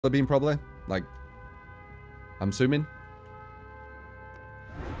beam probably. Like, I'm assuming.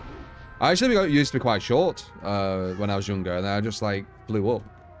 I actually used to be quite short when I was younger, and then I just like blew up.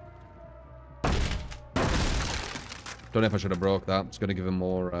 Don't know if I should have broke that. It's going to give him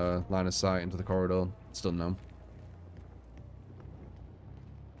more line of sight into the corridor. Still no.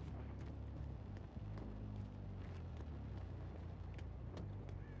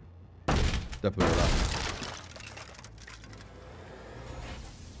 Definitely that.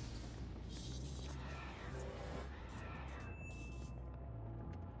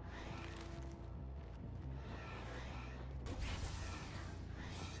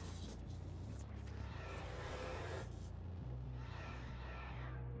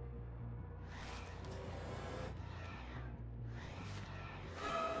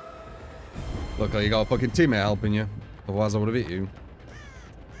 Look, you got a fucking teammate helping you. Otherwise I would have hit you.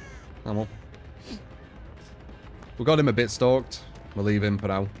 Oh well. We got him a bit stalked. We'll leave him for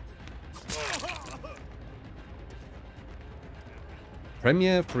now.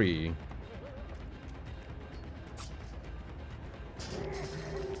 Premiere free.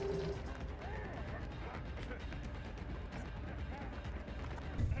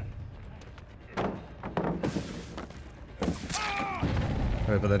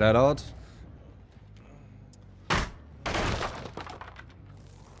 Over the dead hard.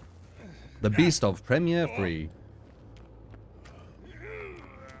 The Beast of Premiere Free.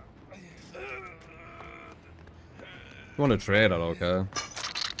 You want to trade? I don't care.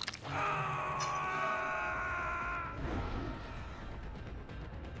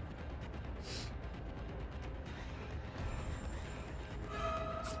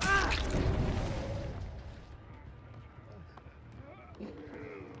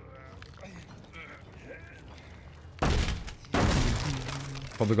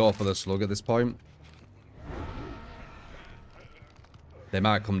 Probably go for the slug at this point. They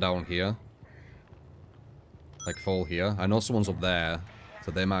might come down here. Like fall here. I know someone's up there,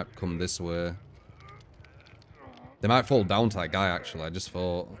 so they might come this way. They might fall down to that guy actually. I just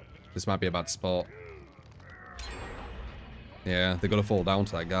thought this might be a bad spot. Yeah, they're gonna fall down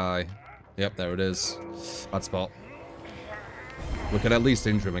to that guy. Yep, there it is. Bad spot. We can at least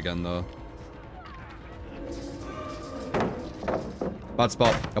injure him again though. Bad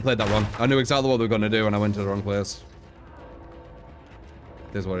spot. I played that wrong. I knew exactly what they were going to do and I went to the wrong place.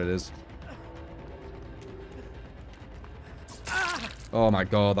 Here's what it is. Oh my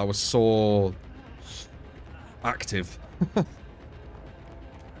god, that was so active.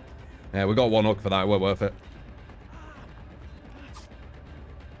 Yeah, we got one hook for that. It weren't worth it.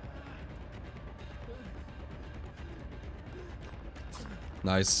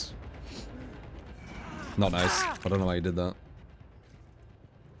 Nice. Not nice. I don't know why you did that.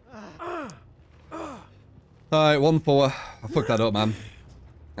 Alright, 1-4. I fucked that up, man.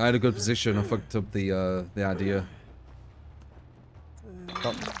 I had a good position. I fucked up the idea.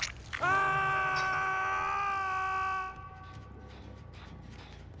 Oh.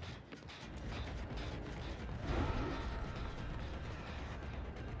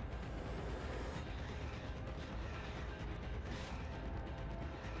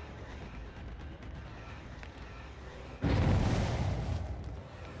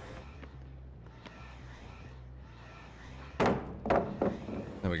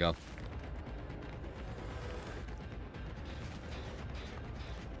 There we go.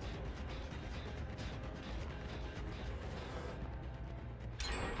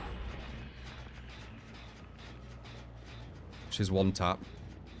 She's one tap.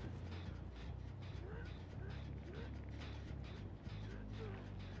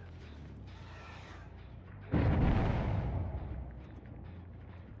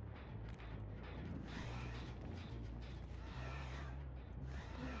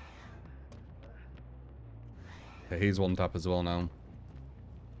 Okay, he's one tap as well now.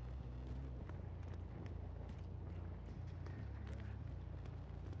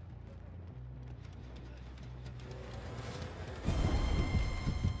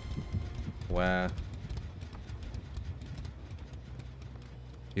 Where?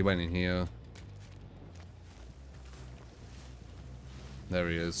 He went in here. There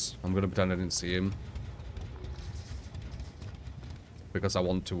he is. I'm gonna pretend I didn't see him. Because I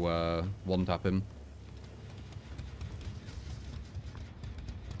want to one-tap him.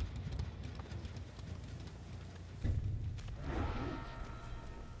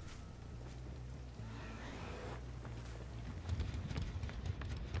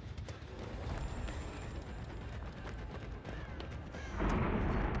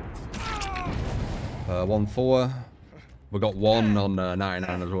 Uh, 1-4. We got one on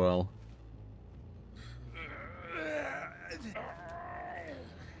 99 as well.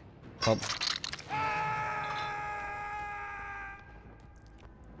 Pop.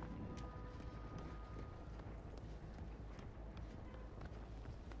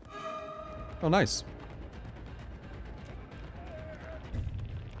 Oh, nice.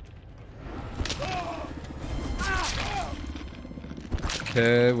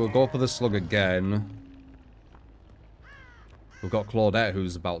 Okay, we'll go for the slug again. We've got Claudette,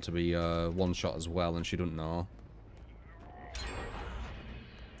 who's about to be one shot as well, and she doesn't know.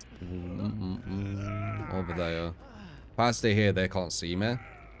 Over there. If I stay here, they can't see me.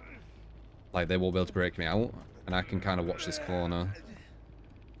 Like, they won't be able to break me out. And I can kind of watch this corner.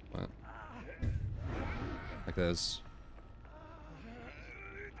 But, like this.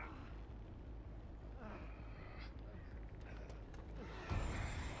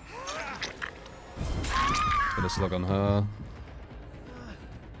 Put a slug on her.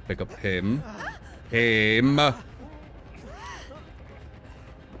 Pick up him.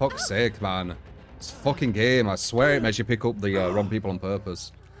 Fuck's sake, man. It's a fucking game. I swear it makes you pick up the wrong people on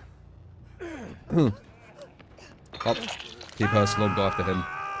purpose. Oh. Keep her slugged after him.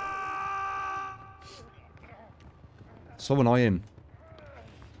 So annoying.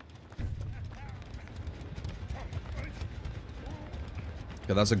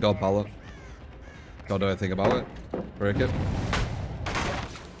 Okay, that's a god pallet. Can't do anything about it. Break it.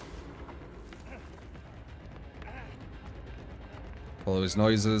 Follow his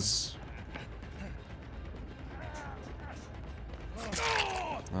noises.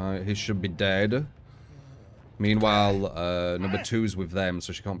 Alright, he should be dead. Meanwhile, number 2's with them,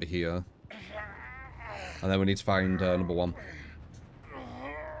 so she can't be here. And then we need to find number 1.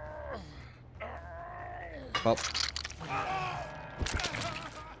 Pop.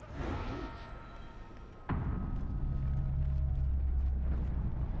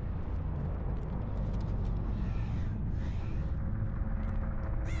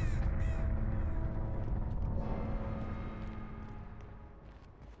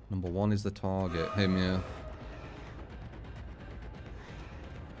 Number 1 is the target. Him, yeah.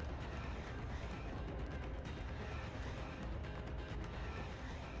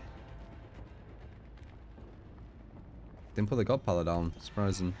 Didn't put the god pallet down.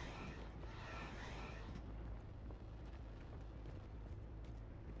 Surprising.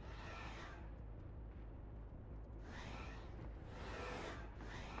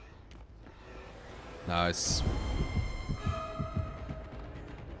 Nice.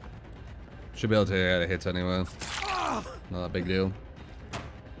 Should be able to get a hit anyway. Not that big deal.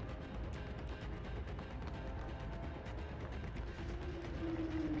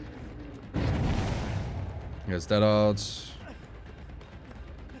 Here's dead odds.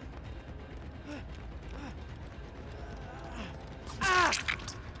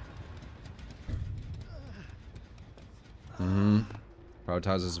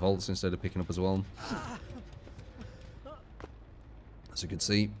 Prioritizes vaults instead of picking up as well. As you can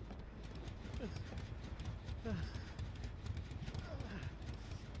see.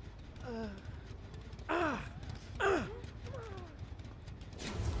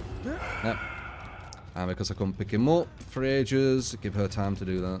 Yep. And because I couldn't pick him up for ages, give her time to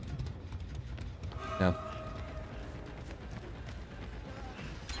do that. Yeah.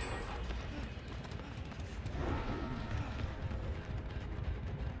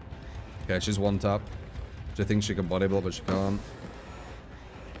 Okay, she's one tap. She thinks she can body block, but she can't.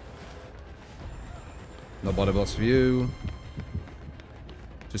 No body blocks for you.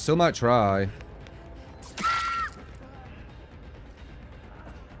 She still might try.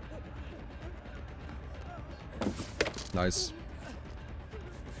 Nice.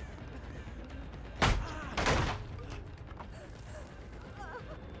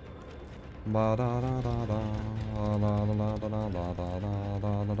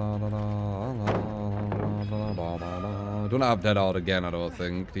 Don't have dead out again, I don't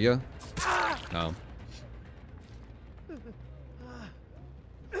think. Do you? No.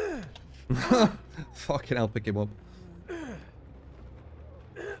 Fucking hell, pick him up.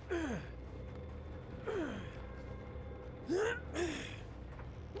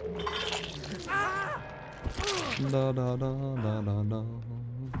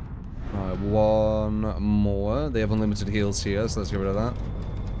 Alright, one more. They have unlimited heals here, so let's get rid of that.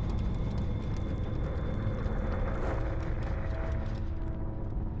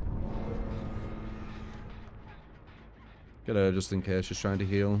 Get her just in case she's trying to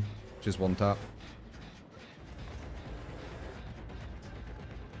heal. Just one tap.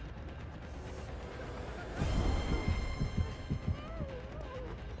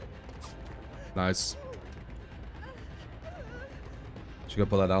 Nice. She gonna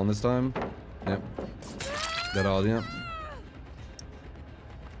pull that down this time? Yep. Got all, yeah.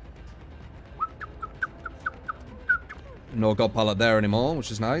 No god pallet there anymore,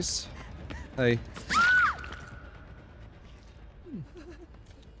 which is nice. Hey.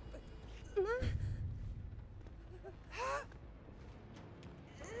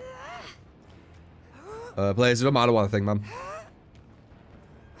 Blaze, it don't matter what I think, man.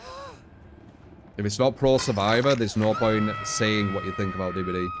 If it's not Pro Survivor, there's no point saying what you think about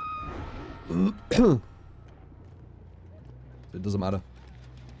DBD. It doesn't matter.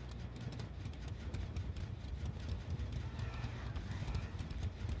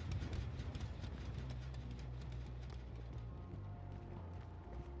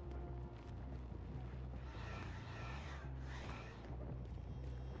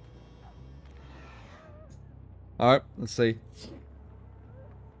 Alright, let's see.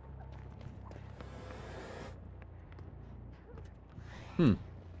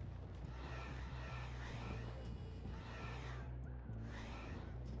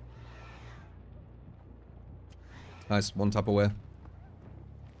 Nice, one tap away.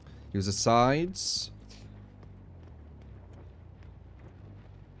 Use the sides.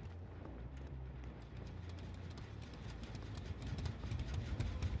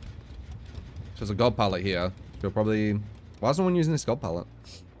 There's a god pallet here. You'll probably... Why is no one using this god pallet?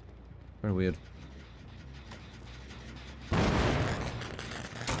 Very weird.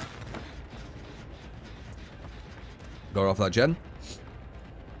 Got off that gen.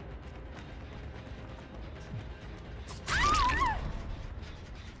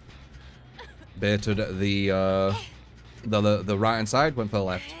 Baited the right hand side, went for the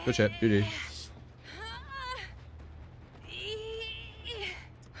left. Good shit, GG.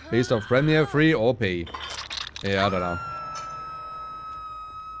 Based off Premier, free, or P. Yeah, I don't know.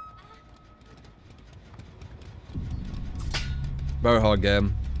 Very hard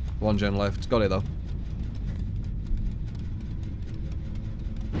game. One gen left. Got it though.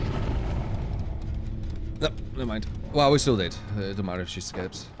 Nope, never mind. Well, we still did. It doesn't matter if she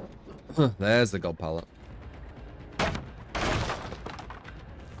escapes. There's the god pallet.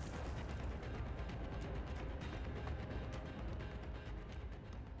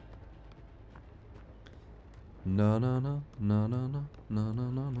 No no no no no no no no no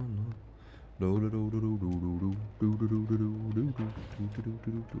no no.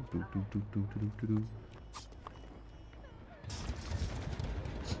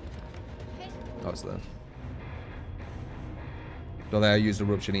 That's there. Don't think I used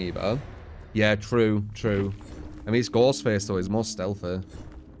Eruption either. Yeah, true, true. I mean, it's Ghostface though, he's more stealthy.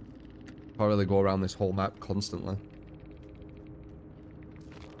 Can't really go around this whole map constantly.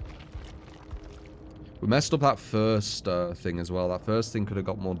 We messed up that first thing as well. That first thing could have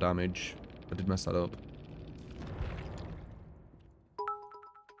got more damage. I did mess that up.